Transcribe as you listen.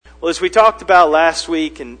Well, as we talked about last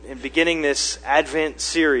week and beginning this Advent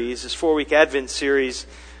series, this 4-week Advent series,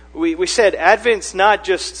 we said Advent's not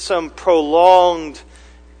just some prolonged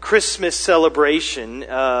Christmas celebration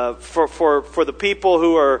for the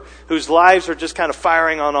people whose lives are just kind of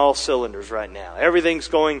firing on all cylinders right now. Everything's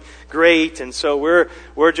going great, and so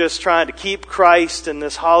we're just trying to keep Christ in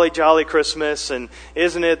this holly jolly Christmas, and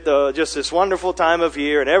isn't it just this wonderful time of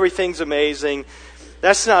year, and everything's amazing.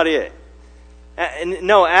 That's not it.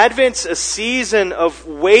 No, Advent's a season of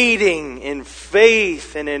waiting in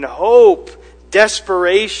faith and in hope,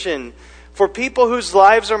 desperation, for people whose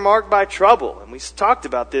lives are marked by trouble. And we talked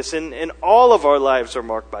about this, and all of our lives are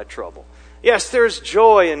marked by trouble. Yes, there's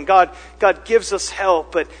joy, and God gives us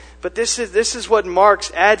help, but this is what marks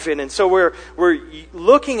Advent. And so we're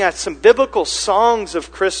looking at some biblical songs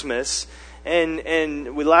of Christmas.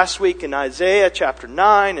 And we last week in Isaiah chapter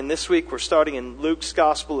 9, and this week we're starting in Luke's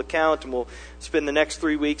gospel account, and we'll spend the next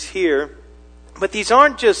 3 weeks here. But these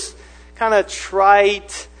aren't just kind of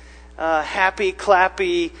trite, happy,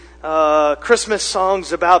 clappy Christmas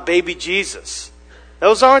songs about baby Jesus.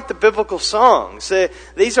 Those aren't the biblical songs.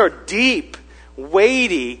 These are deep,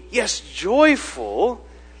 weighty, yes, joyful,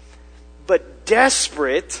 but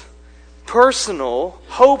desperate, personal,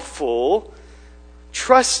 hopeful,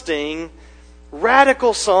 trusting,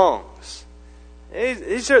 radical songs.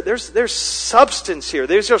 There's substance here.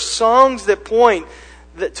 These are songs that point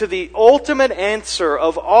to the ultimate answer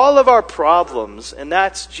of all of our problems, and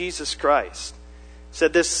that's Jesus Christ. I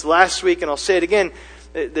said this last week, and I'll say it again.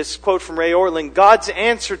 This quote from Ray Ortlund: God's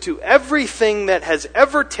answer to everything that has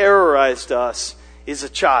ever terrorized us is a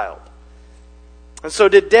child. And so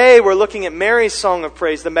today we're looking at Mary's song of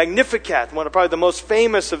praise, the Magnificat, one of probably the most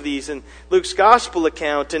famous of these in Luke's gospel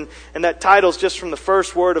account, and that title's just from the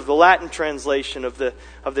first word of the Latin translation of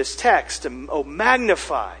this text. Oh,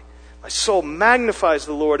 magnify. My soul magnifies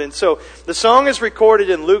the Lord. And so the song is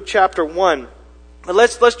recorded in Luke chapter 1. But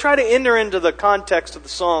let's try to enter into the context of the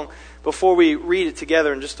song before we read it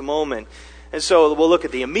together in just a moment. And so we'll look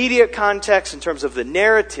at the immediate context in terms of the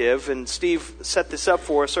narrative, and Steve set this up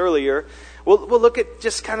for us earlier. We'll look at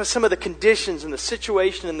just kind of some of the conditions and the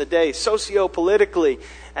situation in the day, socio-politically,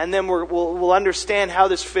 and then we'll understand how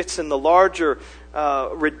this fits in the larger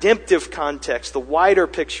redemptive context, the wider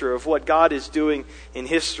picture of what God is doing in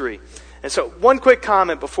history. And so one quick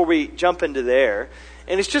comment before we jump into there,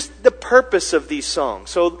 and it's just the purpose of these songs.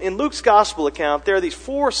 So in Luke's gospel account, there are these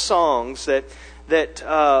 4 songs that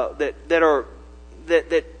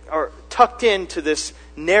are tucked into this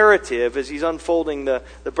narrative as he's unfolding the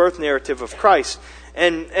birth narrative of Christ,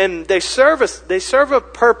 and they serve a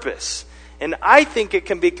purpose, and I think it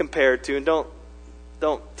can be compared to, and don't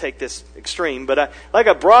take this extreme, but like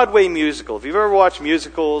a Broadway musical. If you've ever watched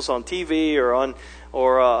musicals on TV or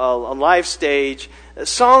on live stage,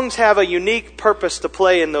 songs have a unique purpose to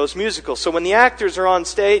play in those musicals. So when the actors are on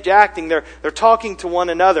stage acting, they're talking to one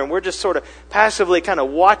another, and we're just sort of passively kind of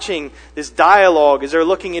watching this dialogue as they're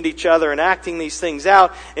looking at each other and acting these things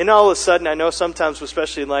out. And all of a sudden, I know sometimes,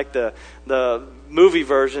 especially in like the movie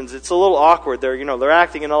versions, it's a little awkward. They're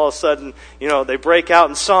acting, and all of a sudden, they break out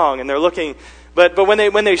in song, and they're looking. But when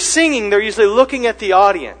they're singing, they're usually looking at the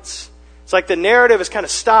audience. It's like the narrative is kind of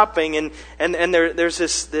stopping, and there's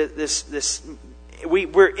this.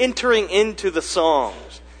 We're entering into the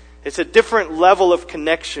songs. It's a different level of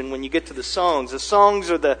connection when you get to the songs. The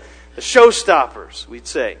songs are the showstoppers, we'd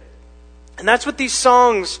say. And that's what these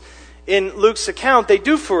songs in Luke's account, they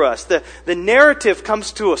do for us. The narrative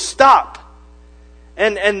comes to a stop.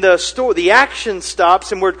 And the action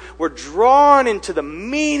stops, and we're drawn into the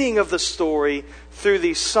meaning of the story through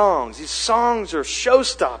these songs. These songs are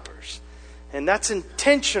showstoppers. And that's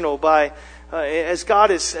intentional by as God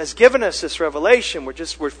has given us this revelation,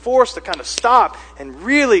 we're forced to kind of stop and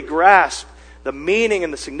really grasp the meaning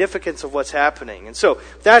and the significance of what's happening. And so,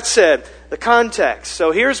 that said, the context.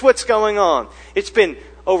 So here's what's going on. It's been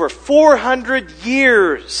over 400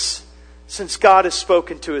 years since God has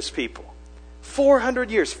spoken to His people.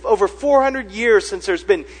 400 years. Over 400 years since there's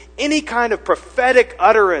been any kind of prophetic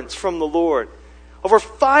utterance from the Lord. Over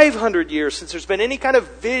 500 years since there's been any kind of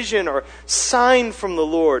vision or sign from the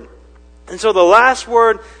Lord. And so the last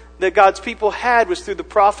word that God's people had was through the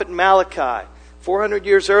prophet Malachi, 400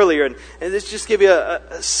 years earlier. And let's just give you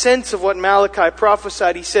a sense of what Malachi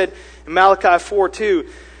prophesied. He said in Malachi 4:2,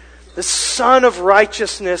 "The Son of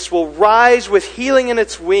Righteousness will rise with healing in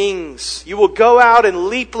its wings. You will go out and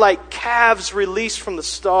leap like calves released from the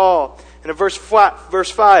stall." And in verse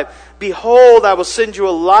 5, "Behold, I will send you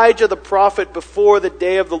Elijah the prophet before the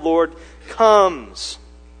day of the Lord comes."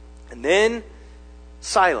 And then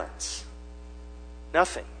silence.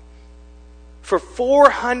 Nothing. For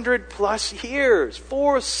 400 plus years,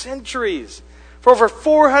 4 centuries. For over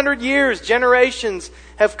 400 years, generations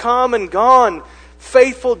have come and gone.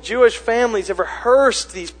 Faithful Jewish families have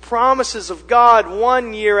rehearsed these promises of God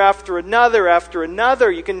one year after another after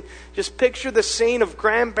another. You can just picture the scene of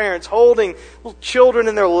grandparents holding little children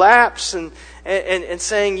in their laps and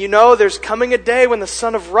saying, you know, there's coming a day when the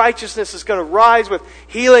Son of Righteousness is going to rise with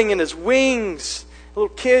healing in His wings. Little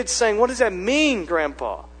kids saying, what does that mean,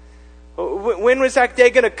 Grandpa? When was that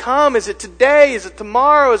day going to come? Is it today? Is it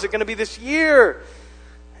tomorrow? Is it going to be this year?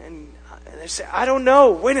 And they say, I don't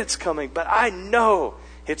know when it's coming, but I know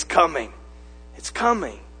it's coming. It's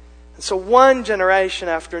coming. And so one generation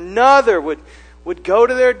after another would go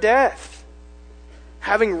to their death,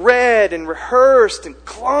 having read and rehearsed and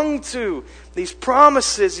clung to these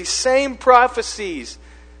promises, these same prophecies,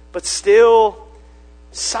 but still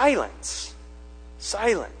silence.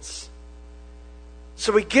 Silence.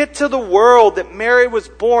 So we get to the world that Mary was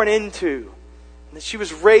born into, and that she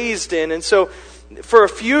was raised in. And so for a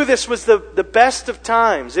few, this was the best of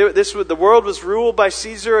times. The world was ruled by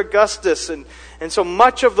Caesar Augustus, and so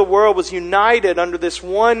much of the world was united under this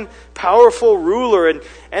one powerful ruler, and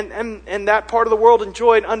that part of the world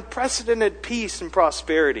enjoyed unprecedented peace and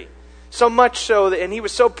prosperity. So much so that, and he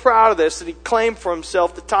was so proud of this, that he claimed for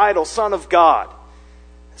himself the title Son of God.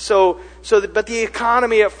 But the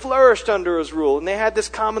economy, it flourished under his rule, and they had this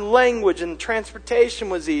common language, and transportation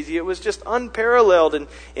was easy. It was just unparalleled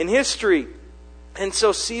in history. And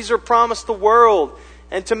so Caesar promised the world,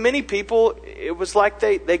 and to many people, it was like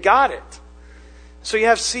they got it. So you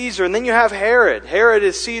have Caesar, and then you have Herod. Herod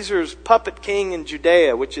is Caesar's puppet king in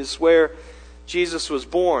Judea, which is where Jesus was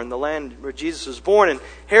born, the land where Jesus was born. And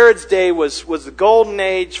Herod's day was the golden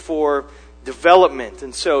age for development.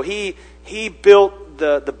 And so he built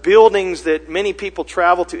the buildings that many people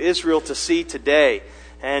travel to Israel to see today.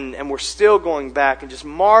 And we're still going back and just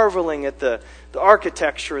marveling at the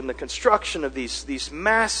architecture and the construction of these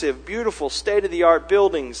massive, beautiful, state-of-the-art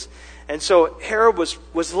buildings. And so Herod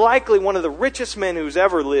was likely one of the richest men who's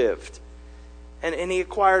ever lived. And he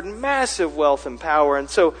acquired massive wealth and power. And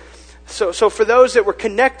so for those that were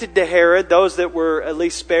connected to Herod, those that were at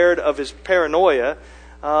least spared of his paranoia,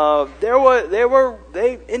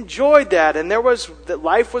 they enjoyed that, and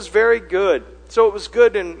life was very good. So it was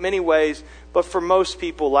good in many ways, but for most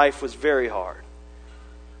people, life was very hard.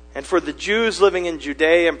 And for the Jews living in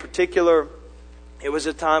Judea in particular, it was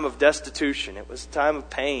a time of destitution. It was a time of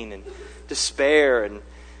pain and despair and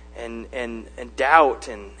doubt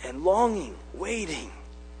and longing, waiting.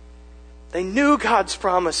 They knew God's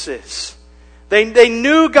promises. They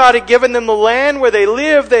knew God had given them the land where they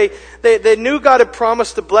lived. They knew God had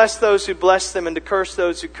promised to bless those who blessed them and to curse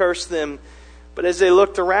those who cursed them. But as they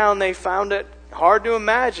looked around, they found it hard to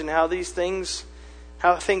imagine how things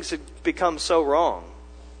had become so wrong.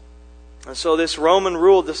 And so this Roman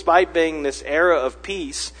rule, despite being this era of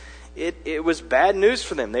peace, it was bad news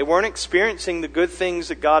for them. They weren't experiencing the good things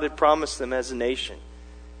that God had promised them as a nation.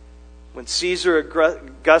 When Caesar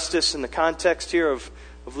Augustus, in the context here of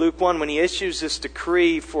Luke 1, when he issues this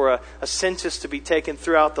decree for a census to be taken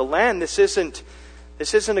throughout the land, this isn't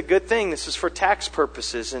a good thing. This is for tax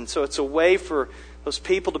purposes. And so it's a way for those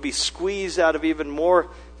people to be squeezed out of even more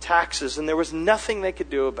taxes. And there was nothing they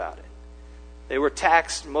could do about it. They were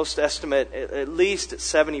taxed, most estimate, at least at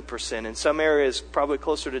 70%. In some areas, probably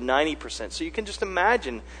closer to 90%. So you can just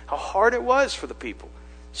imagine how hard it was for the people,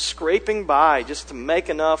 scraping by just to make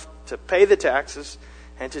enough to pay the taxes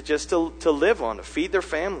and to live on, to feed their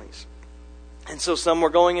families. And so some were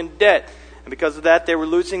going in debt. And because of that, they were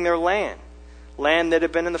losing their land. Land that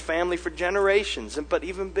had been in the family for generations. But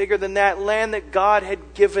even bigger than that, land that God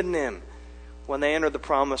had given them when they entered the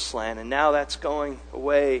promised land. And now that's going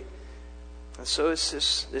away. And so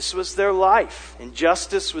this was their life.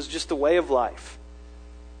 Injustice was just a way of life.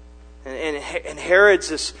 And Herod's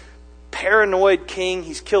this paranoid king.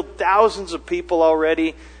 He's killed thousands of people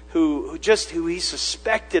already who he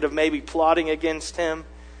suspected of maybe plotting against him.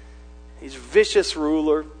 He's a vicious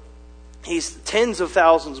ruler. He's tens of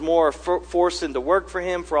thousands more forced into work for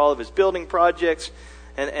him for all of his building projects,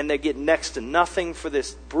 and they get next to nothing for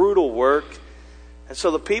this brutal work. And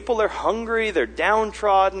so the people, they're hungry, they're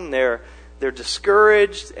downtrodden, they're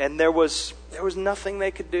discouraged, and there was nothing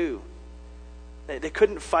they could do. They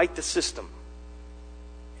couldn't fight the system.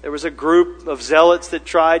 There was a group of zealots that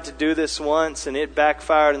tried to do this once, and it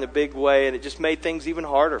backfired in a big way, and it just made things even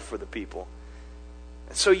harder for the people.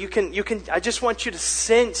 And so I just want you to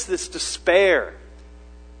sense this despair,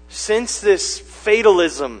 sense this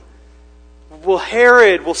fatalism. Will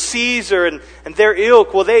Herod, will Caesar, and their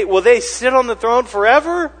ilk, will they sit on the throne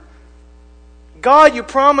forever? God, you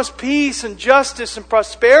promised peace and justice and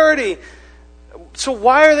prosperity. So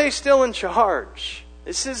why are they still in charge?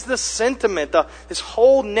 This is the sentiment. This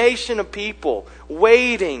whole nation of people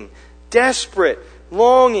waiting, desperate,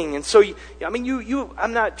 longing. And so,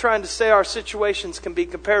 I'm not trying to say our situations can be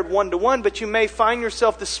compared one to one, but you may find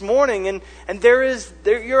yourself this morning and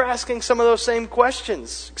you're asking some of those same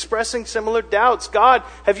questions, expressing similar doubts. God,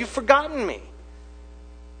 have you forgotten me?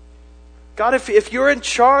 God, if you're in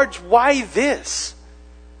charge, why this?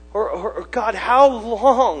 Or God, how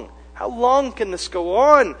long? How long can this go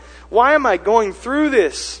on? Why am I going through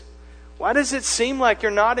this? Why does it seem like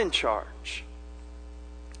you're not in charge?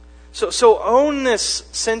 So own this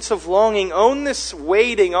sense of longing, own this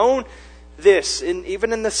waiting, own this,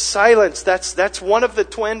 even in the silence. That's one of the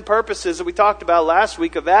twin purposes that we talked about last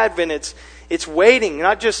week of Advent. It's waiting,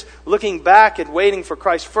 not just looking back and waiting for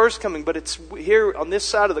Christ's first coming, but it's here on this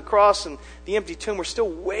side of the cross and the empty tomb. We're still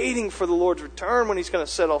waiting for the Lord's return when He's going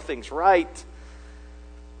to set all things right.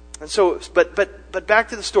 And so, but back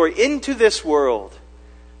to the story. Into this world,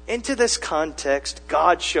 into this context,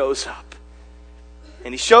 God shows up.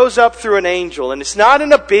 And He shows up through an angel. And it's not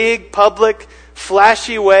in a big, public,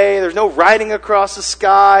 flashy way. There's no riding across the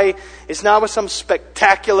sky. It's not with some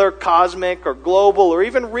spectacular cosmic or global or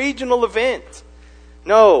even regional event.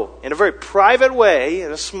 No, in a very private way,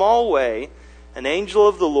 in a small way, an angel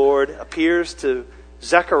of the Lord appears to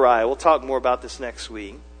Zechariah. We'll talk more about this next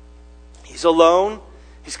week. He's alone.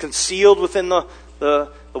 He's concealed within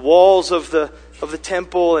the walls of the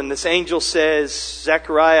temple. And this angel says,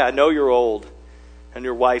 Zechariah, I know you're old. And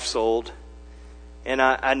your wife's old. And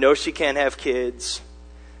I know she can't have kids.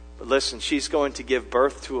 But listen, she's going to give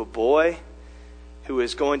birth to a boy who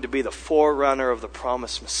is going to be the forerunner of the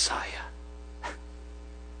promised Messiah.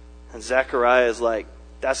 And Zechariah is like,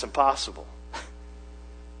 that's impossible.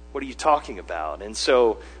 What are you talking about? And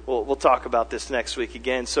so we'll talk about this next week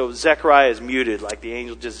again. So Zechariah is muted, like the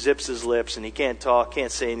angel just zips his lips and he can't talk,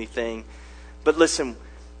 can't say anything. But listen,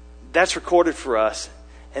 that's recorded for us.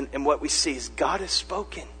 And what we see is God has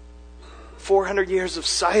spoken. 400 years of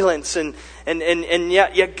silence, and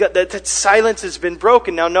yet that silence has been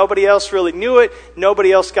broken. Now nobody else really knew it.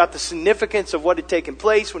 Nobody else got the significance of what had taken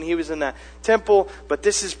place when He was in that temple. But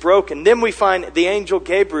this is broken. Then we find the angel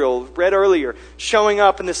Gabriel, read earlier, showing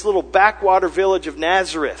up in this little backwater village of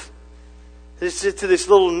Nazareth. To this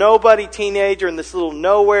little nobody teenager in this little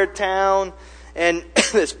nowhere town, and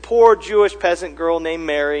this poor Jewish peasant girl named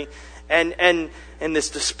Mary, and this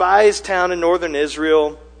despised town in northern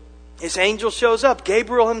Israel. His angel shows up,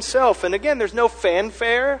 Gabriel himself. And again, there's no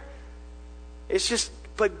fanfare. It's just,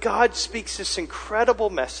 but God speaks this incredible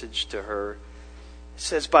message to her. It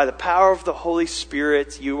says, by the power of the Holy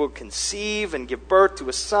Spirit, you will conceive and give birth to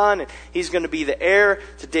a son. And He's going to be the heir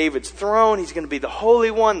to David's throne. He's going to be the Holy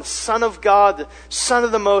One, the Son of God, the Son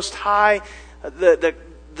of the Most High,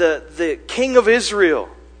 the King of Israel.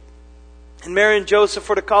 And Mary and Joseph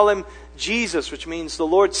were to call Him Jesus, which means the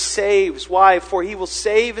Lord saves. Why? For He will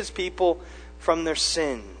save His people from their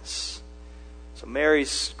sins. So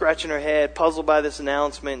Mary's scratching her head, puzzled by this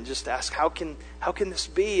announcement, and just asks, how can this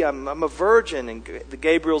be? I'm a virgin. And the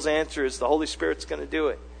Gabriel's answer is the Holy Spirit's going to do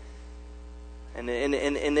it. And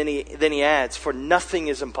then he adds, for nothing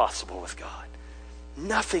is impossible with God.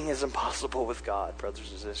 Nothing is impossible with God, brothers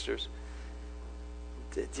and sisters.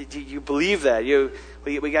 Do you believe that?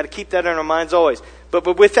 We got to keep that in our minds always.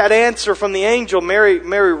 But with that answer from the angel, Mary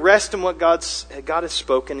rests in what God has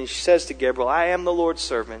spoken. And she says to Gabriel, I am the Lord's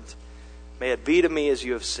servant. May it be to me as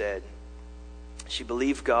you have said. She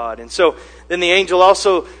believed God. And so then the angel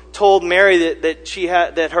also told Mary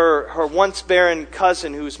that her once barren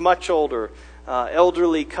cousin, who's much older,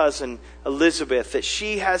 elderly cousin Elizabeth, that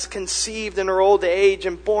she has conceived in her old age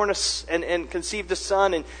and and conceived a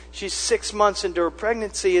son, and she's 6 months into her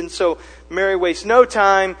pregnancy. And so Mary wastes no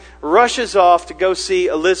time, rushes off to go see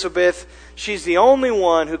Elizabeth. She's the only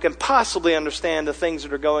one who can possibly understand the things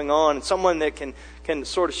that are going on, and someone that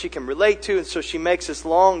she can relate to. And so she makes this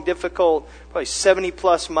long, difficult, probably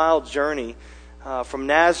 70+ mile journey from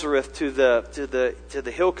Nazareth to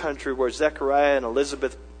the hill country where Zechariah and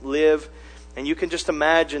Elizabeth live. And you can just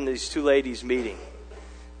imagine these two ladies meeting.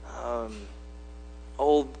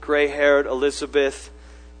 Old gray-haired Elizabeth,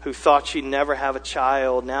 who thought she'd never have a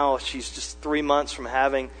child. Now she's just 3 months from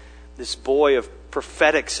having this boy of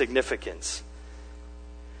prophetic significance.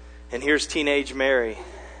 And here's teenage Mary.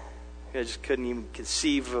 I just couldn't even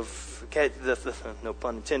conceive of, no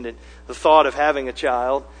pun intended, the thought of having a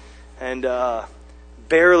child. And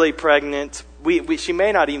barely pregnant. She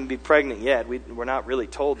may not even be pregnant yet. We're not really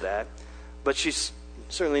told that. But she's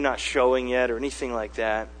certainly not showing yet or anything like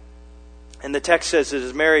that. And the text says that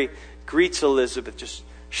as Mary greets Elizabeth, just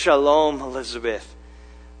shalom, Elizabeth.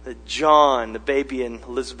 That John, the baby in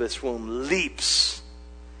Elizabeth's womb, leaps,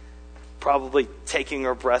 probably taking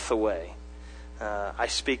her breath away. I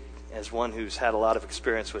speak as one who's had a lot of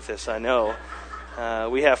experience with this, I know.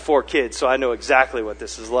 We have 4 kids, so I know exactly what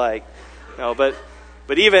this is like. No, but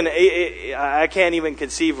even I can't even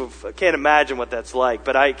I can't imagine what that's like.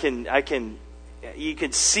 But you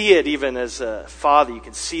can see it even as a father. You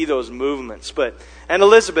can see those movements. And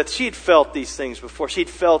Elizabeth, she'd felt these things before. She'd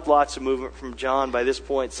felt lots of movement from John by this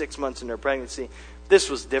point, 6 months in her pregnancy. This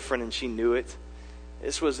was different, and she knew it.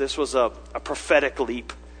 This was a prophetic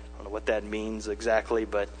leap. I don't know what that means exactly,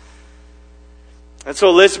 but. And so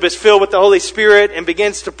Elizabeth's filled with the Holy Spirit and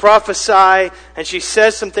begins to prophesy, and she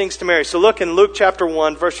says some things to Mary. So look in Luke chapter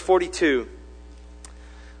 1, verse 42.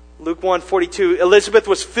 Luke 1:42. Elizabeth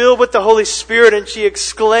was filled with the Holy Spirit, and she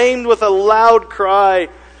exclaimed with a loud cry,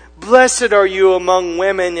 "Blessed are you among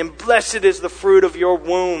women, and blessed is the fruit of your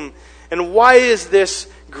womb. And why is this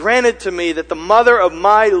granted to me, that the mother of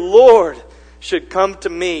my Lord should come to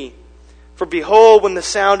me? For behold, when the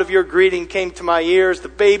sound of your greeting came to my ears, the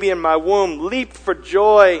baby in my womb leaped for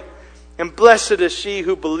joy. And blessed is she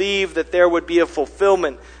who believed that there would be a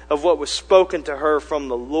fulfillment of what was spoken to her from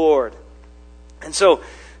the Lord." And so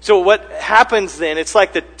what happens then, it's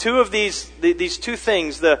like the two of these two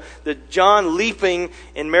things, the John leaping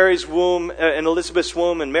in Mary's womb, in Elizabeth's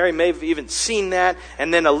womb, and Mary may have even seen that,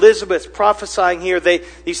 and then Elizabeth prophesying here,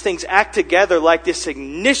 these things act together like this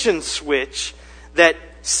ignition switch that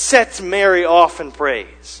sets Mary off in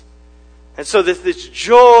praise. And so this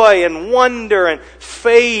joy and wonder and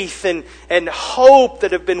faith and hope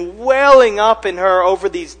that have been welling up in her over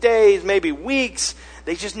these days, maybe weeks,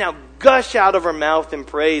 they just now gush out of her mouth in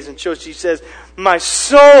praise. And so she says, "My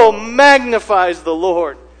soul magnifies the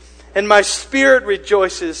Lord, and my spirit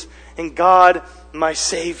rejoices in God my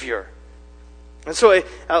Savior." And so,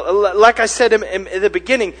 like I said in the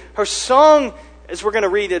beginning, her song, as we're going to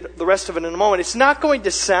read it, the rest of it in a moment, it's not going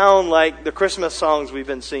to sound like the Christmas songs we've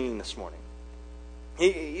been singing this morning.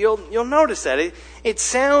 You'll notice that. It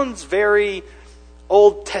sounds very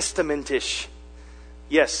Old Testament-ish.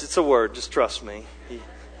 Yes, it's a word, just trust me.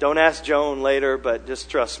 Don't ask Joan later, but just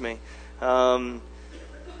trust me. But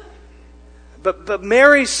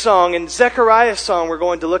Mary's song and Zechariah's song we're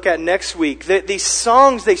going to look at next week, these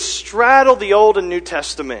songs, they straddle the Old and New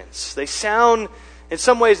Testaments. They sound, in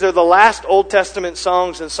some ways, they're the last Old Testament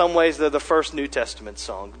songs. In some ways, they're the first New Testament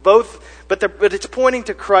song. Both, but it's pointing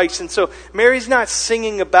to Christ. And so Mary's not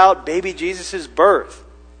singing about baby Jesus' birth.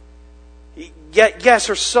 Yet, yes,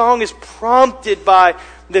 her song is prompted by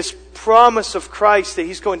this promise of Christ that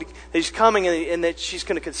He's coming and that she's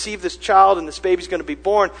going to conceive this child and this baby's going to be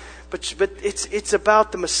born. But it's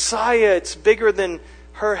about the Messiah. It's bigger than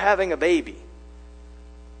her having a baby.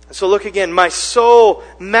 So look again. "My soul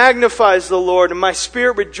magnifies the Lord, and my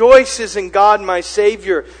spirit rejoices in God my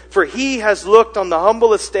Savior. For He has looked on the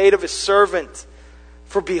humble estate of His servant.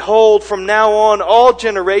 For behold, from now on all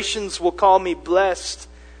generations will call me blessed.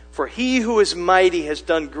 For He who is mighty has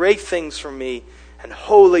done great things for me, and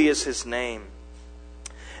holy is His name.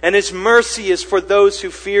 And His mercy is for those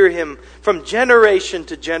who fear Him from generation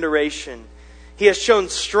to generation. He has shown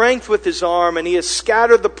strength with His arm, and He has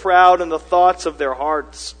scattered the proud in the thoughts of their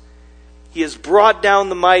hearts. He has brought down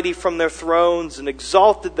the mighty from their thrones and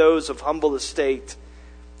exalted those of humble estate.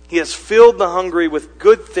 He has filled the hungry with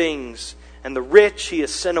good things, and the rich He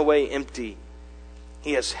has sent away empty.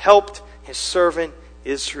 He has helped His servant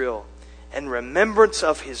Israel in remembrance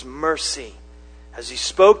of His mercy, as He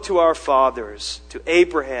spoke to our fathers, to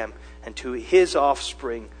Abraham, and to his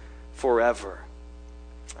offspring forever."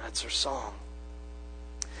 That's her song.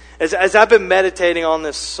 As I've been meditating on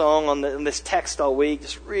this song, on this text all week,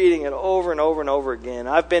 just reading it over and over and over again,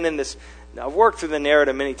 I've worked through the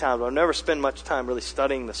narrative many times, but I've never spent much time really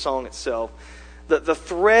studying the song itself. The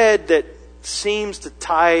thread that seems to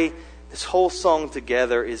tie this whole song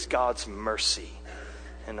together is God's mercy.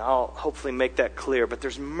 And I'll hopefully make that clear. But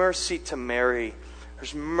there's mercy to Mary.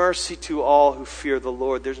 There's mercy to all who fear the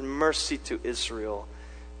Lord. There's mercy to Israel.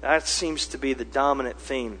 That seems to be the dominant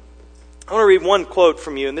theme. I want to read one quote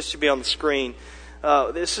from you, and this should be on the screen.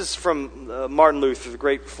 This is from Martin Luther, the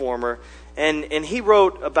great reformer. And he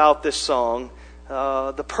wrote about this song,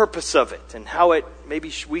 the purpose of it, and how it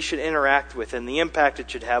maybe we should interact with, and the impact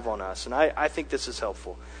it should have on us. And I think this is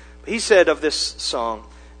helpful. He said of this song,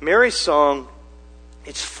 Mary's song,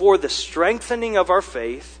 it's for the strengthening of our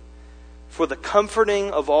faith, for the comforting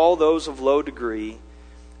of all those of low degree,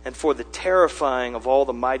 and for the terrifying of all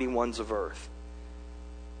the mighty ones of earth.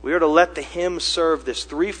 We are to let the hymn serve this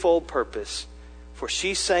threefold purpose, for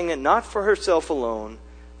she sang it not for herself alone,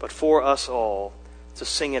 but for us all to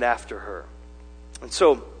sing it after her. And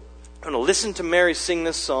so I'm going to listen to Mary sing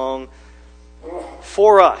this song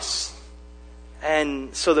for us,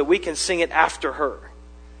 and so that we can sing it after her.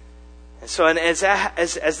 And so, as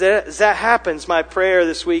that happens, my prayer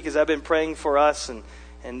this week, as I've been praying for us, and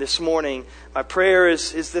this morning, my prayer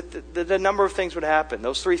is that the number of things would happen.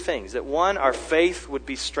 Those three things. That one, our faith would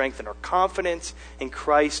be strengthened. Our confidence in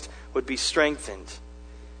Christ would be strengthened.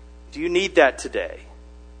 Do you need that today?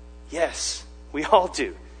 Yes, we all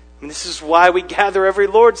do. I mean, this is why we gather every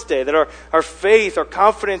Lord's Day, that our faith, our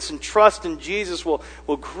confidence and trust in Jesus will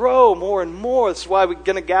grow more and more. This is why we're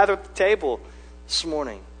going to gather at the table this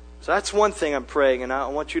morning. So that's one thing I'm praying, and I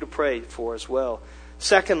want you to pray for as well.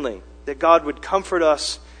 Secondly, that God would comfort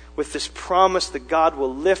us with this promise that God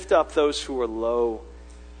will lift up those who are low,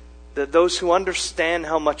 that those who understand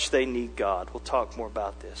how much they need God. We'll talk more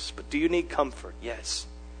about this. But do you need comfort? Yes.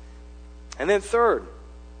 And then third,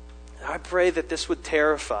 I pray that this would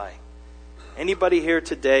terrify anybody here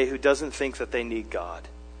today who doesn't think that they need God,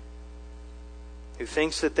 who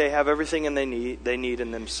thinks that they have everything and they need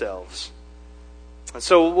in themselves. And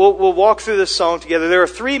so we'll walk through this song together. There are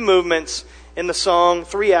three movements in the song,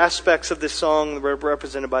 three aspects of this song that are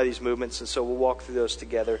represented by these movements, and so we'll walk through those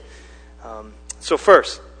together. So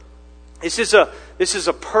first, this is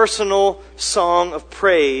a personal song of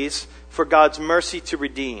praise for God's mercy to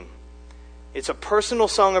redeem. It's a personal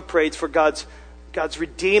song of praise for God's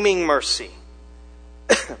redeeming mercy.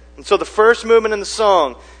 And so the first movement in the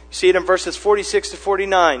song, you see it in verses 46 to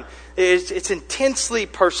 49, it's intensely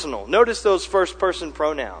personal. Notice those first person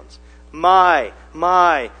pronouns. My,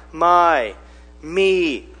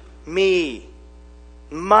 me.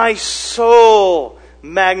 My soul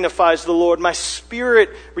magnifies the Lord. My spirit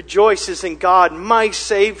rejoices in God, my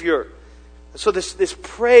Savior. So this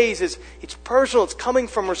praise it's personal. It's coming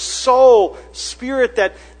from her soul, spirit,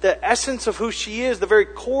 that the essence of who she is, the very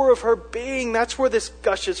core of her being. That's where this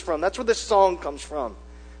gushes from. That's where this song comes from.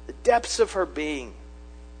 The depths of her being.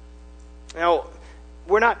 Now,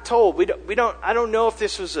 we're not told. I don't know if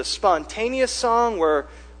this was a spontaneous song where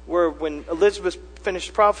when Elizabeth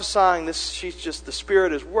finished prophesying, she's just, the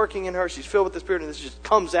Spirit is working in her. She's filled with the Spirit, and this just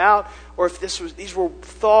comes out, or if these were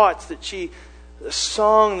thoughts that a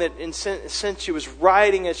song that in sense she was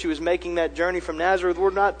writing as she was making that journey from Nazareth. We're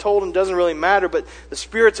not told, and doesn't really matter, but the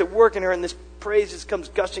Spirit's at work in her, and this praise just comes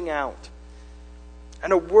gushing out.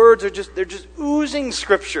 And her words they're just oozing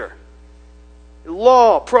Scripture.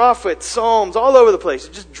 Law, prophets, Psalms, all over the place.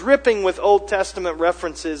 It's just dripping with Old Testament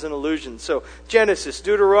references and allusions. So Genesis,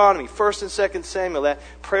 Deuteronomy, 1st and 2nd Samuel, that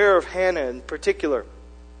prayer of Hannah in particular,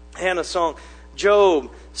 Hannah's song,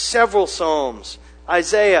 Job, several Psalms,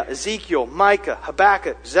 Isaiah, Ezekiel, Micah,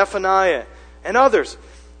 Habakkuk, Zephaniah, and others.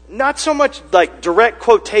 Not so much like direct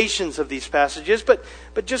quotations of these passages, but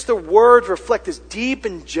just the words reflect this deep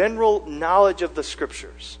and general knowledge of the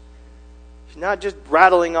Scriptures. She's not just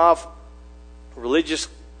rattling off religious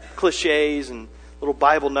cliches and little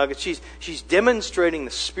Bible nuggets. She's demonstrating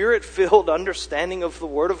the Spirit-filled understanding of the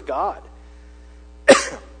Word of God.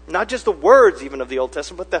 Not just the words even of the Old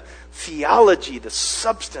Testament, but the theology, the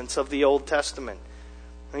substance of the Old Testament.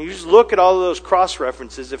 And you just look at all of those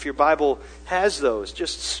cross-references, if your Bible has those.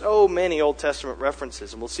 Just so many Old Testament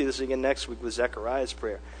references. And we'll see this again next week with Zechariah's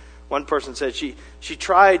prayer. One person said she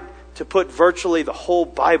tried to put virtually the whole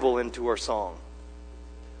Bible into her song.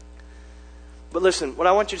 But listen, what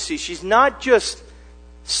I want you to see, she's not just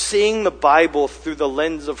seeing the Bible through the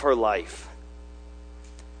lens of her life.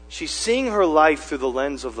 She's seeing her life through the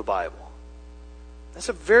lens of the Bible. That's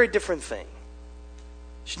a very different thing.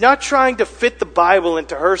 She's not trying to fit the Bible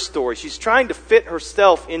into her story. She's trying to fit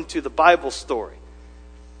herself into the Bible story.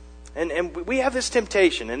 And we have this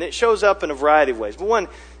temptation, and it shows up in a variety of ways. But one,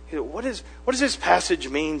 what does this passage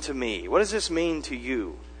mean to me? What does this mean to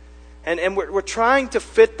you? And we're trying to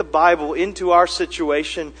fit the Bible into our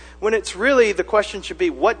situation when it's really, the question should be,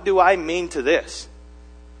 what do I mean to this?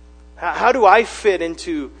 How do I fit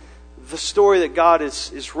into the story that God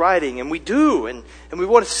is writing? And we do, and we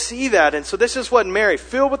want to see that. And so this is what Mary,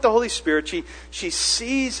 filled with the Holy Spirit, she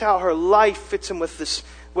sees how her life fits in with this,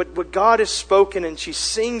 what God has spoken, and she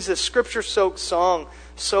sings this Scripture-soaked song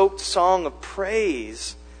of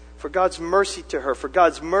praise for God's mercy to her, for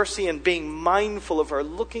God's mercy in being mindful of her,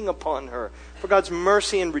 looking upon her, for God's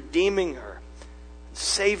mercy in redeeming her,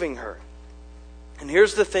 saving her. And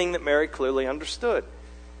here's the thing that Mary clearly understood.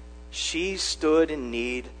 She stood in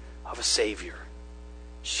need of a Savior.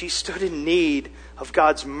 She stood in need of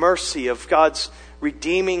God's mercy, of God's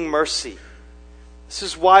redeeming mercy. This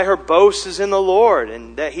is why her boast is in the Lord,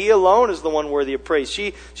 and that He alone is the one worthy of praise.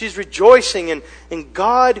 She's rejoicing in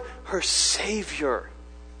God, her Savior.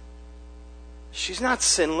 She's not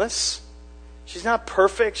sinless. She's not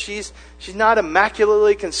perfect. She's not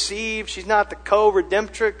immaculately conceived. She's not the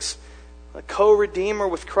co-redemptrix, a co-redeemer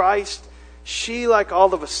with Christ. She, like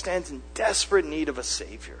all of us, stands in desperate need of a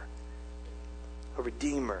Savior, a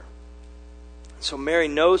Redeemer. So Mary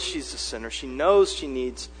knows she's a sinner. She knows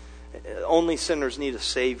only sinners need a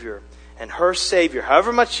Savior. And her Savior,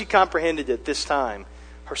 however much she comprehended at this time,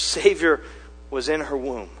 her Savior was in her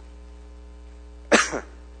womb.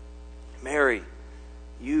 Mary,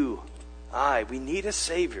 you, we need a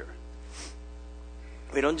Savior.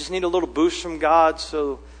 We don't just need a little boost from God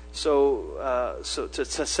so to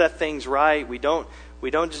set things right. We don't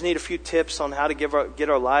just need a few tips on how to get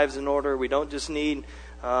our lives in order. We don't just need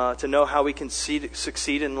to know how we can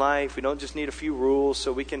succeed in life. We don't just need a few rules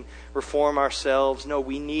so we can reform ourselves. No,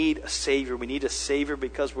 we need a Savior. We need a Savior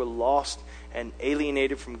because we're lost and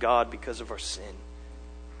alienated from God because of our sin.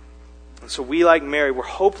 And so we, like Mary, we're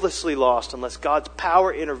hopelessly lost unless God's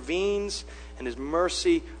power intervenes and His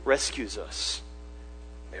mercy rescues us.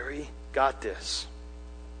 Mary got this.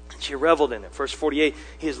 And she reveled in it. Verse 48,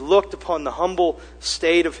 He has looked upon the humble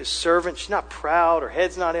state of His servant. She's not proud. Her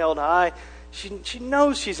head's not held high. She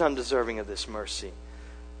knows she's undeserving of this mercy.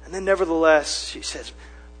 And then nevertheless, she says,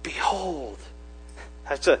 behold.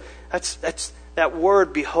 That's that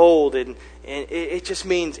word behold. And it just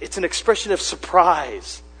means, it's an expression of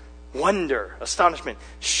surprise, wonder, astonishment,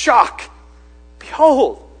 shock.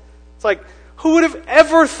 Behold. It's like, who would have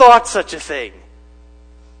ever thought such a thing?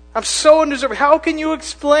 I'm so undeserving. How can you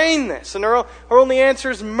explain this? And her only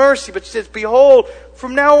answer is mercy. But she says, behold,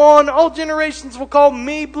 from now on, all generations will call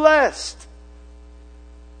me blessed.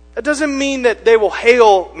 That doesn't mean that they will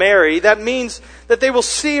hail Mary. That means that they will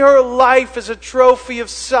see her life as a trophy of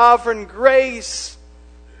sovereign grace,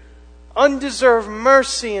 undeserved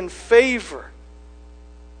mercy and favor.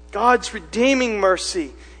 God's redeeming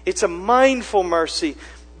mercy. It's a mindful mercy,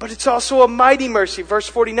 but it's also a mighty mercy. Verse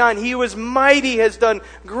 49, He who is mighty has done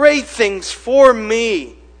great things for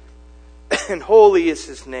me, and holy is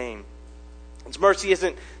His name. His mercy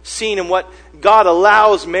isn't seen in what God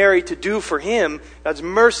allows Mary to do for Him. God's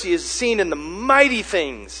mercy is seen in the mighty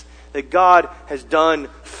things that God has done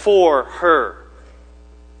for her.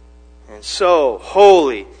 And so,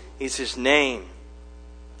 holy is His name.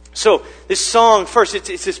 So, this song, first,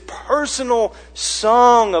 it's this personal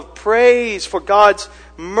song of praise for God's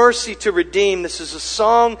mercy to redeem. This is a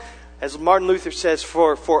song, as Martin Luther says,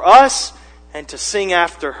 for us and to sing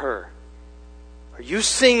after her. Are you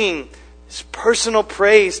singing this personal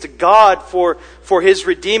praise to God for His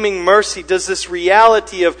redeeming mercy? Does this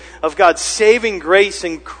reality of God's saving grace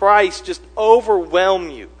in Christ just overwhelm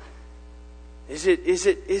you? Is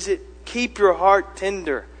it keep your heart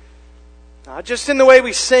tender? Not just in the way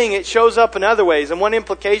we sing, it shows up in other ways. And one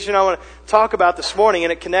implication I want to talk about this morning,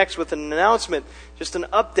 and it connects with an announcement, just an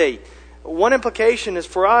update. One implication is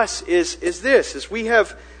for us is we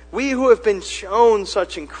who have been shown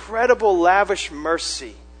such incredible lavish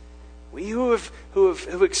mercy, we who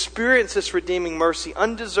have experienced this redeeming mercy,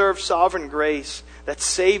 undeserved sovereign grace that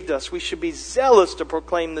saved us, we should be zealous to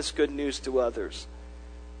proclaim this good news to others.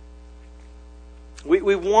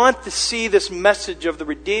 We want to see this message of the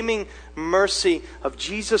redeeming mercy of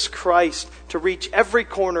Jesus Christ to reach every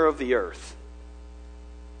corner of the earth.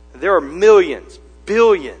 There are millions,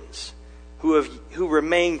 billions who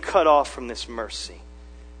remain cut off from this mercy.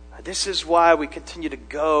 This is why we continue to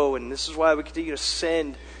go, and this is why we continue to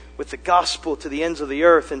send with the gospel to the ends of the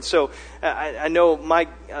earth. And so I know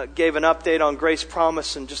Mike gave an update on Grace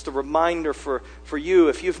Promise, and just a reminder for you,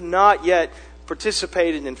 if you've not yet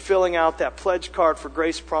participated in filling out that pledge card for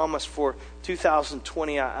Grace Promise for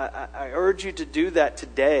 2020, I urge you to do that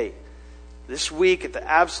today, this week at the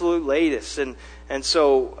absolute latest. And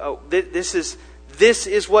so this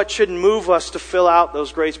is what should move us to fill out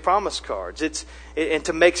those Grace Promise cards. And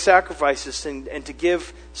to make sacrifices and to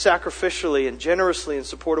give sacrificially and generously in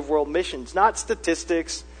support of world missions. Not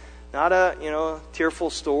statistics, not a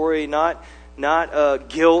tearful story, not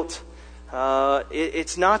guilt.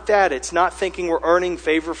 It's not that. It's not thinking we're earning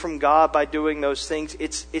favor from God by doing those things.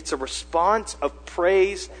 It's a response of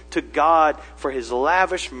praise to God for His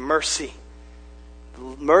lavish mercy. The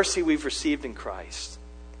mercy we've received in Christ.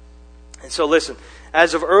 And so listen,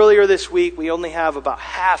 as of earlier this week, we only have about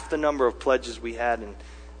half the number of pledges we had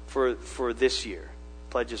for this year.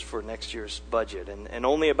 Pledges for next year's budget. And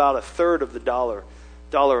only about a third of the dollar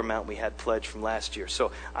amount we had pledged from last year.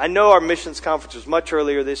 So I know our missions conference was much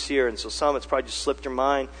earlier this year, and so some it's probably just slipped your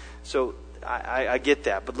mind. So I get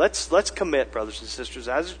that. But let's commit, brothers and sisters,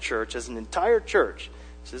 as a church, as an entire church.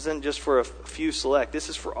 This isn't just for a few select. This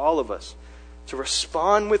is for all of us. To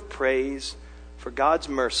respond with praise for God's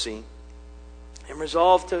mercy And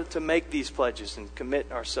resolve to make these pledges and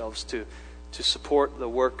commit ourselves to support the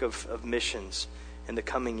work of missions in the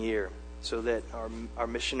coming year, so that our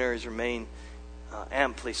missionaries remain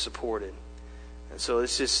amply supported. And so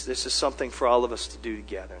this is something for all of us to do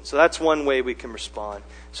together. And so that's one way we can respond.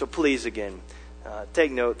 So please, again,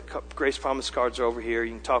 take note. The Grace Promise cards are over here.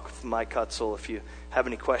 You can talk with Mike Hutzel if you have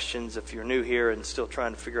any questions, if you're new here and still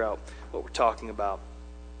trying to figure out what we're talking about.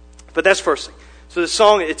 But that's first thing. So the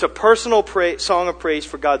song, it's a personal song of praise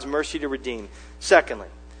for God's mercy to redeem. Secondly,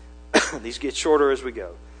 these get shorter as we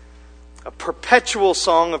go. A perpetual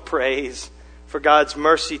song of praise for God's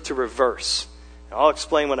mercy to reverse. And I'll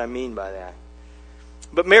explain what I mean by that.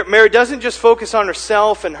 But Mary doesn't just focus on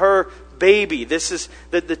herself and her baby. This is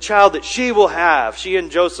the child that she will have, she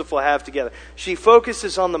and Joseph will have together. She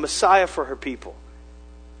focuses on the Messiah for her people.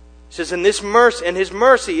 She says, and his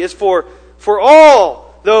mercy is for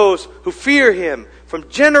all those who fear him from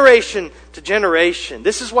generation to generation.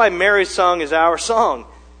 This is why Mary's song is our song.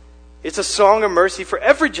 It's a song of mercy for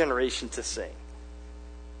every generation to sing.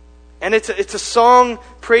 And it's a song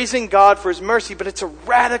praising God for his mercy, but it's a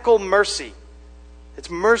radical mercy.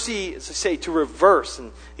 It's mercy, as I say, to reverse.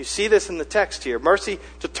 And you see this in the text here. Mercy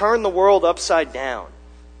to turn the world upside down.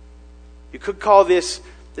 You could call this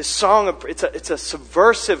song, it's a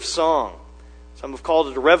subversive song. Some have called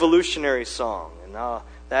it a revolutionary song. And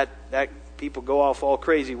that people go off all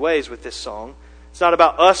crazy ways with this song. It's not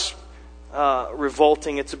about us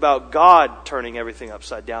revolting. It's about God turning everything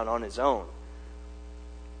upside down on his own.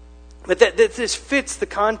 But that this fits the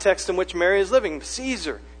context in which Mary is living.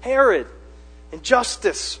 Caesar, Herod,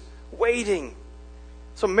 injustice, waiting.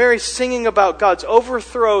 So Mary's singing about God's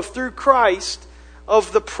overthrow through Christ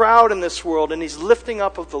of the proud in this world, and he's lifting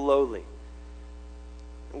up of the lowly.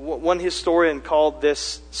 One historian called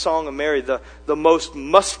this Song of Mary the most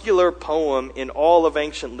muscular poem in all of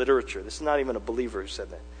ancient literature. This is not even a believer who said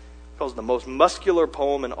that. He calls it the most muscular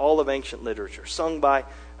poem in all of ancient literature, sung by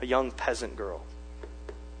a young peasant girl.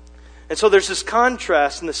 And so there's this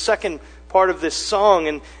contrast in the second part of this song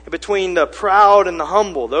and between the proud and the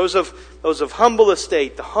humble, those of humble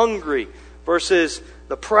estate, the hungry, versus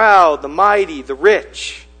the proud, the mighty, the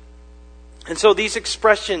rich. And so these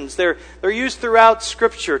expressions, they're used throughout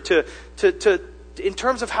Scripture to in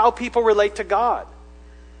terms of how people relate to God.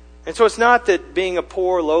 And so it's not that being a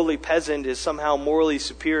poor, lowly peasant is somehow morally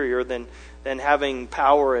superior than having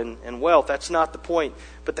power and wealth. That's not the point.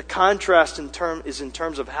 But the contrast is in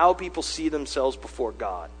terms of how people see themselves before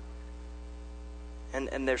God.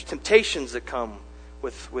 And there's temptations that come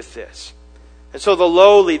with this. And so the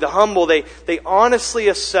lowly, the humble, they honestly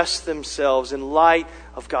assess themselves in light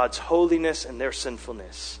of God's holiness and their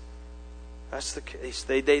sinfulness. That's the case.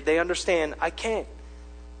 They understand, I can't.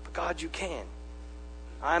 But God, you can.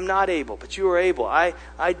 I'm not able, but you are able. I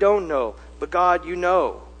don't know, but God, you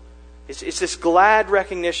know. It's this glad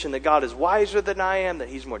recognition that God is wiser than I am, that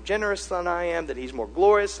he's more generous than I am, that he's more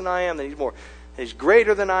glorious than I am, that he's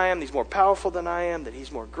greater than I am, that he's more powerful than I am, that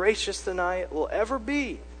he's more gracious than I will ever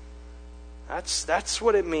be. That's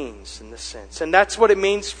what it means in this sense. And that's what it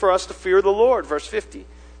means for us to fear the Lord. Verse 50.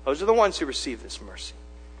 Those are the ones who receive this mercy.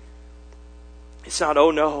 It's not,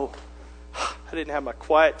 oh no, I didn't have my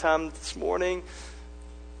quiet time this morning.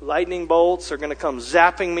 Lightning bolts are going to come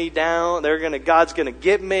zapping me down. God's going to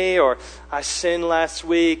get me. Or I sinned last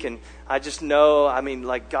week and I just know,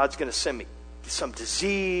 God's going to send me some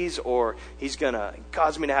disease, or he's going to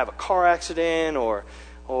cause me to have a car accident, or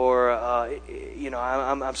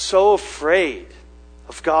I'm so afraid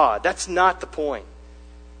of God. That's not the point.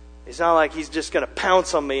 It's not like he's just going to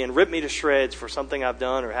pounce on me and rip me to shreds for something I've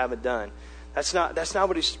done or haven't done. That's not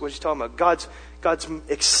what he's talking about. God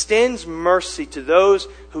extends mercy to those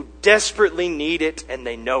who desperately need it and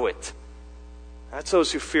they know it. That's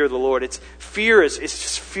those who fear the Lord. Fear is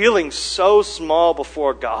just feeling so small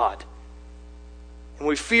before God. When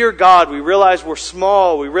we fear God, we realize we're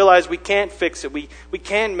small. We realize we can't fix it. We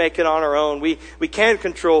can't make it on our own. We can't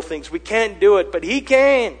control things. We can't do it, but He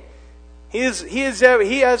can. He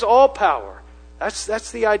has all power.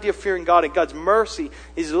 That's the idea of fearing God. And God's mercy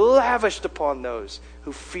is lavished upon those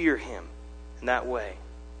who fear Him in that way.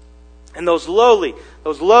 And those lowly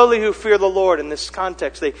who fear the Lord in this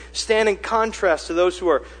context, they stand in contrast to those who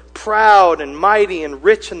are proud and mighty and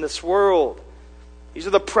rich in this world. These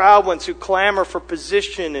are the proud ones who clamor for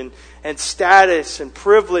position and status and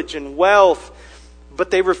privilege and wealth,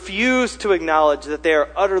 but they refuse to acknowledge that they are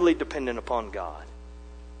utterly dependent upon God.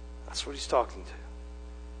 That's what he's talking to.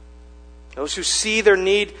 Those who see their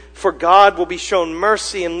need for God will be shown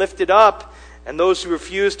mercy and lifted up, and those who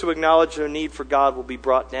refuse to acknowledge their need for God will be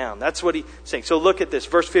brought down. That's what he's saying. So look at this,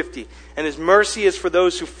 verse 50. And his mercy is for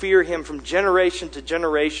those who fear him from generation to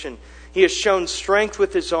generation. He has shown strength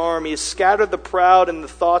with his arm. He has scattered the proud in the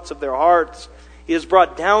thoughts of their hearts. He has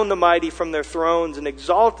brought down the mighty from their thrones and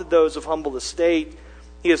exalted those of humble estate.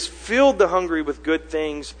 He has filled the hungry with good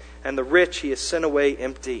things, and the rich he has sent away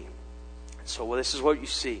empty. So this is what you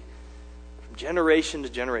see. From generation to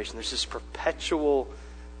generation, there's this perpetual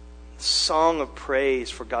song of praise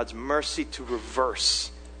for God's mercy to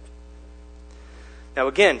reverse. Now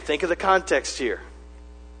again, think of the context here.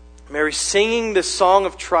 Mary's singing this song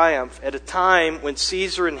of triumph at a time when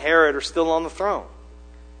Caesar and Herod are still on the throne.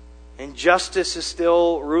 And justice is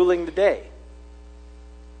still ruling the day.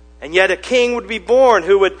 And yet a king would be born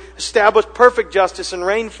who would establish perfect justice and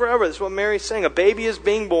reign forever. That's what Mary's saying. A baby is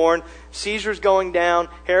being born. Caesar's going down.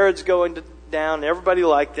 Herod's going down. Everybody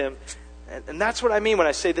liked him. And that's what I mean when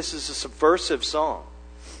I say this is a subversive song.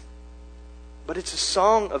 But it's a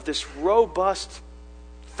song of this robust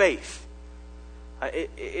faith.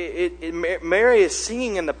 Mary is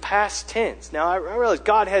singing in the past tense. Now I realize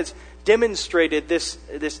God has demonstrated this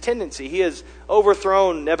tendency. He has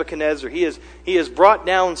overthrown Nebuchadnezzar. He has brought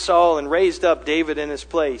down Saul and raised up David in his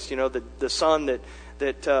place. You know, the son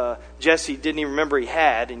that Jesse didn't even remember he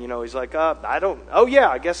had. And he's like,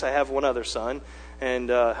 I guess I have one other son.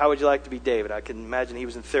 And how would you like to be David? I can imagine he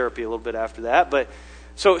was in therapy a little bit after that. But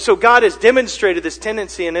so God has demonstrated this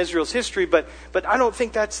tendency in Israel's history, but I don't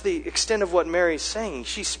think that's the extent of what Mary's saying.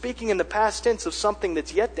 She's speaking in the past tense of something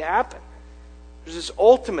that's yet to happen. There's this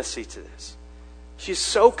ultimacy to this. She's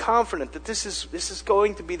so confident that this is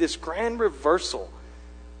going to be this grand reversal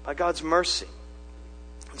by God's mercy.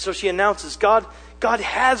 And so she announces God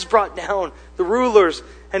has brought down the rulers,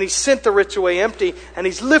 and He's sent the rich away empty, and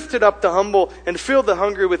He's lifted up the humble and filled the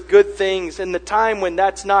hungry with good things in the time when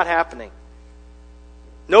that's not happening.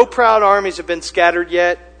 No proud armies have been scattered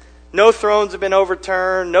yet. No thrones have been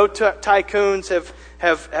overturned. No tycoons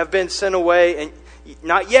have been sent away. And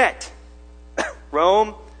not yet.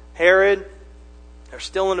 Rome, Herod, they're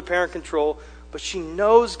still in apparent control. But she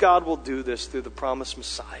knows God will do this through the promised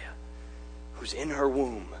Messiah who's in her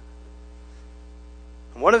womb.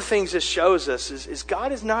 And one of the things this shows us is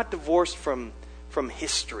God is not divorced from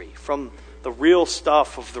history, from the real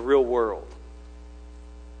stuff of the real world.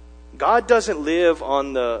 God doesn't live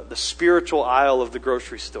on the spiritual aisle of the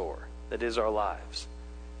grocery store that is our lives,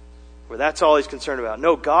 where that's all He's concerned about.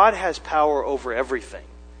 No, God has power over everything,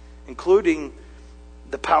 including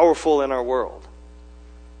the powerful in our world.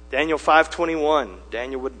 Daniel 5:21,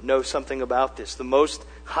 Daniel would know something about this. The Most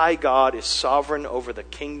High God is sovereign over the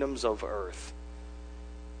kingdoms of earth.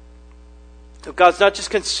 So God's not just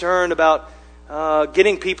concerned about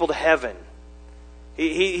getting people to heaven.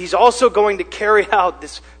 He's also going to carry out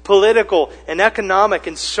this political and economic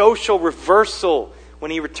and social reversal when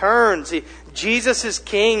He returns. Jesus is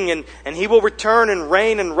King, and He will return and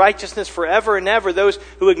reign in righteousness forever and ever. Those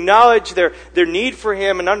who acknowledge their need for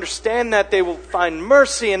Him and understand that, they will find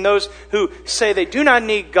mercy, and those who say they do not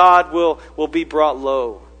need God will be brought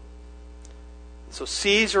low. So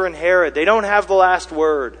Caesar and Herod, they don't have the last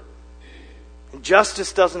word.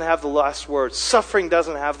 Justice doesn't have the last word. Suffering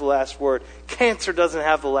doesn't have the last word. Cancer doesn't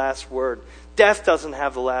have the last word. Death doesn't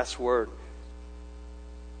have the last word.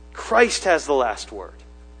 Christ has the last word.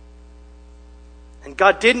 And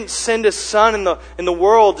God didn't send His Son in the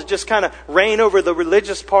world to just kind of reign over the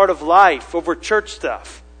religious part of life, over church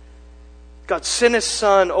stuff. God sent His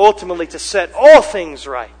Son ultimately to set all things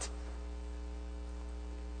right.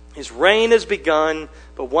 His reign has begun,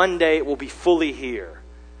 but one day it will be fully here.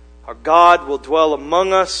 Our God will dwell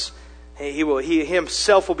among us. He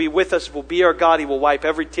Himself will be with us, will be our God. He will wipe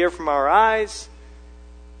every tear from our eyes.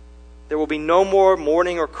 There will be no more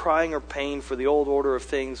mourning or crying or pain, for the old order of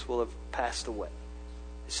things will have passed away.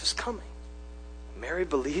 This is coming. Mary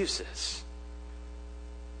believes this.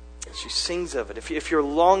 And she sings of it. If you're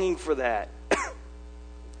longing for that,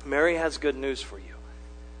 Mary has good news for you.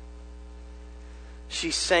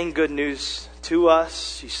 She sang good news to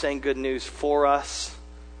us. She sang good news for us,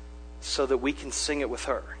 so that we can sing it with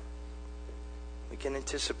her. We can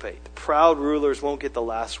anticipate. The proud rulers won't get the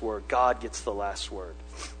last word. God gets the last word.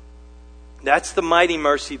 That's the mighty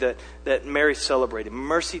mercy that Mary celebrated.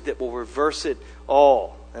 Mercy that will reverse it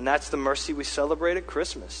all. And that's the mercy we celebrate at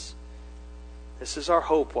Christmas. This is our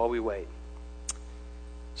hope while we wait.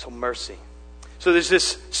 So mercy. So there's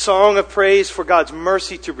this song of praise for God's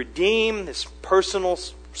mercy to redeem, this personal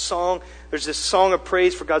song. There's this song of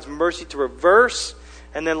praise for God's mercy to reverse.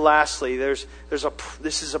 And then lastly, this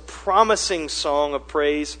is a promising song of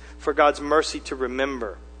praise for God's mercy to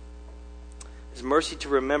remember. His mercy to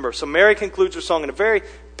remember. So Mary concludes her song in a very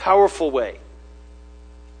powerful way.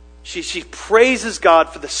 She praises God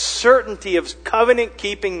for the certainty of His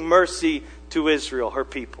covenant-keeping mercy to Israel, her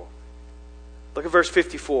people. Look at verse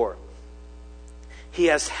 54. He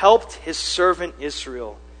has helped His servant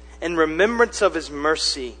Israel in remembrance of His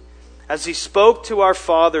mercy, as He spoke to our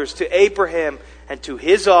fathers, to Abraham, and to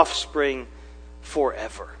his offspring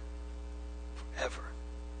forever. Forever.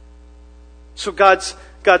 So God's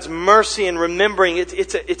mercy and remembering,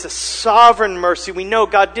 it's a sovereign mercy. We know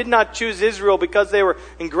God did not choose Israel because they were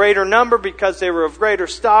in greater number, because they were of greater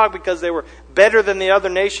stock, because they were better than the other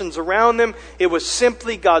nations around them. It was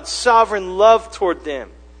simply God's sovereign love toward them.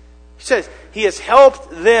 He says He has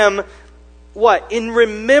helped them, what? In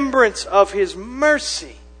remembrance of His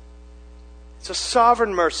mercy. It's a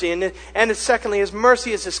sovereign mercy. And secondly, His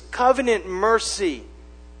mercy is His covenant mercy.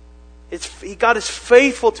 God is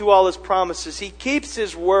faithful to all His promises. He keeps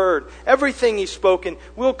His word. Everything He's spoken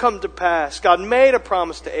will come to pass. God made a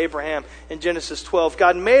promise to Abraham in Genesis 12.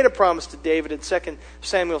 God made a promise to David in 2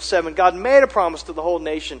 Samuel 7. God made a promise to the whole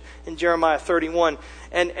nation in Jeremiah 31.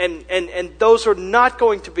 And those are not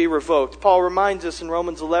going to be revoked. Paul reminds us in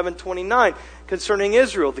Romans 11:29 concerning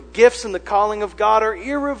Israel, the gifts and the calling of God are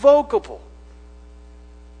irrevocable.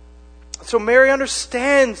 So Mary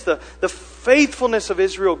understands the faithfulness of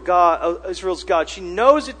Israel's God. She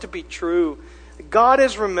knows it to be true. God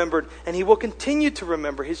has remembered, and He will continue to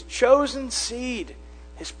remember His chosen seed,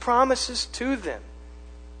 His promises to them.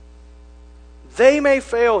 They may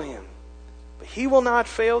fail Him, but He will not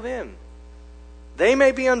fail them. They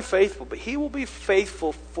may be unfaithful, but He will be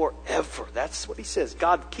faithful forever. That's what He says.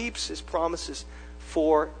 God keeps His promises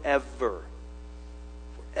forever.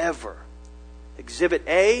 Forever. Exhibit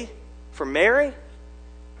A for Mary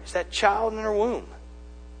is that child in her womb.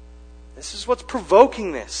 This is what's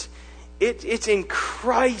provoking this. It's in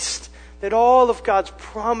Christ that all of God's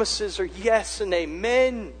promises are yes and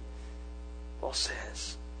amen, Paul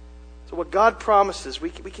says. So what God promises, we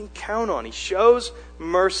can count on. He shows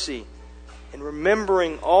mercy in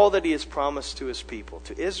remembering all that He has promised to His people,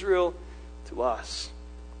 to Israel, to us.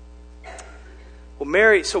 Well,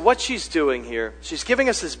 Mary, so what she's doing here, she's giving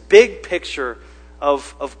us this big picture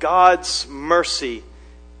of God's mercy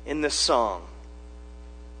in this song.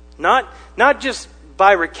 Not just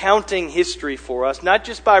by recounting history for us, not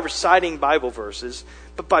just by reciting Bible verses,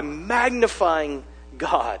 but by magnifying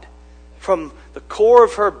God from the core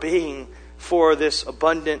of her being for this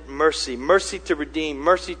abundant mercy. Mercy to redeem,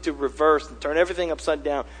 mercy to reverse and turn everything upside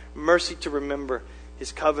down, mercy to remember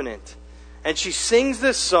His covenant. And she sings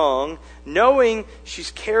this song knowing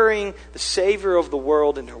she's carrying the Savior of the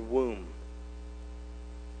world in her womb.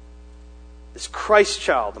 This Christ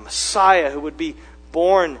child, the Messiah who would be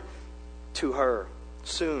born to her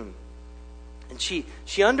soon. And she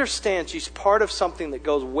understands she's part of something that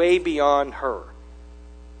goes way beyond her.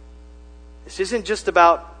 This isn't just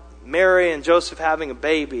about Mary and Joseph having a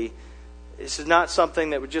baby. This is not something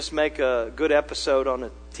that would just make a good episode on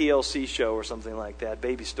a TLC show or something like that,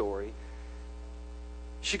 baby story.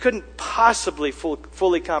 She couldn't possibly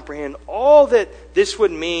fully comprehend all that this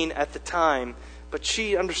would mean at the time, but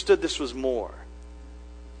she understood this was more.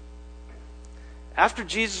 After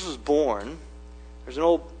Jesus was born, there's an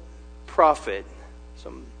old prophet,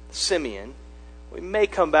 some Simeon. We may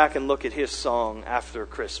come back and look at his song after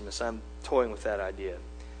Christmas. I'm toying with that idea.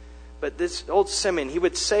 But this old Simeon, he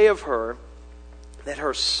would say of her that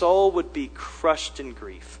her soul would be crushed in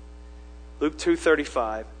grief. Luke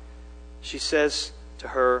 2:35, she says to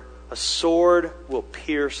her, "A sword will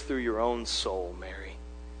pierce through your own soul, Mary."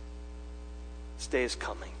 This day is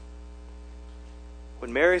coming.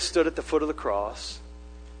 When Mary stood at the foot of the cross,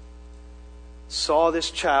 saw this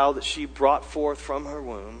child that she brought forth from her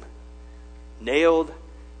womb, nailed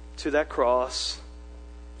to that cross,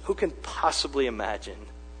 who can possibly imagine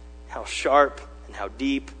how sharp and how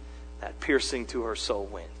deep that piercing to her soul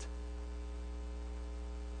went?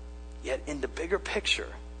 Yet in the bigger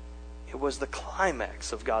picture, it was the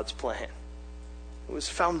climax of God's plan. It was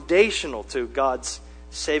foundational to God's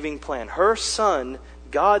saving plan. Her Son,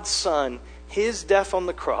 God's Son, His death on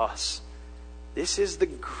the cross. This is the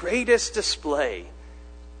greatest display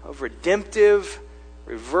of redemptive,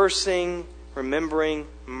 reversing, remembering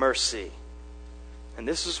mercy. And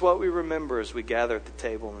this is what we remember as we gather at the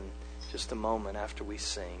table in just a moment after we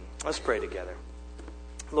sing. Let's pray together.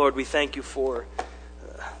 Lord, we thank You for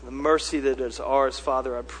the mercy that is ours,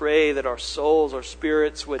 Father. I pray that our souls, our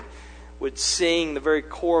spirits would sing the very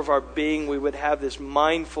core of our being. We would have this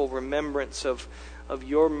mindful remembrance of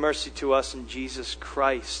Your mercy to us in Jesus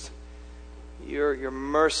Christ. Your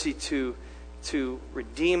mercy to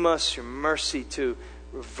redeem us, Your mercy to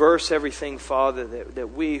reverse everything, Father,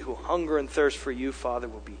 that we who hunger and thirst for you, Father,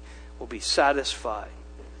 will be satisfied.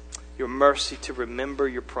 Your mercy to remember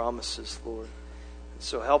your promises, Lord. And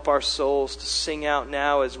so help our souls to sing out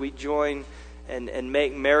now as we join and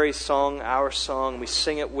make Mary's song our song. We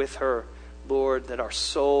sing it with her, Lord, that our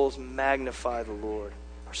souls magnify the Lord.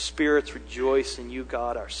 Our spirits rejoice in you,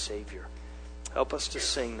 God, our Savior. Help us to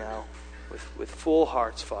sing now with full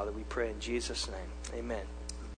hearts, Father, we pray in Jesus' name. Amen.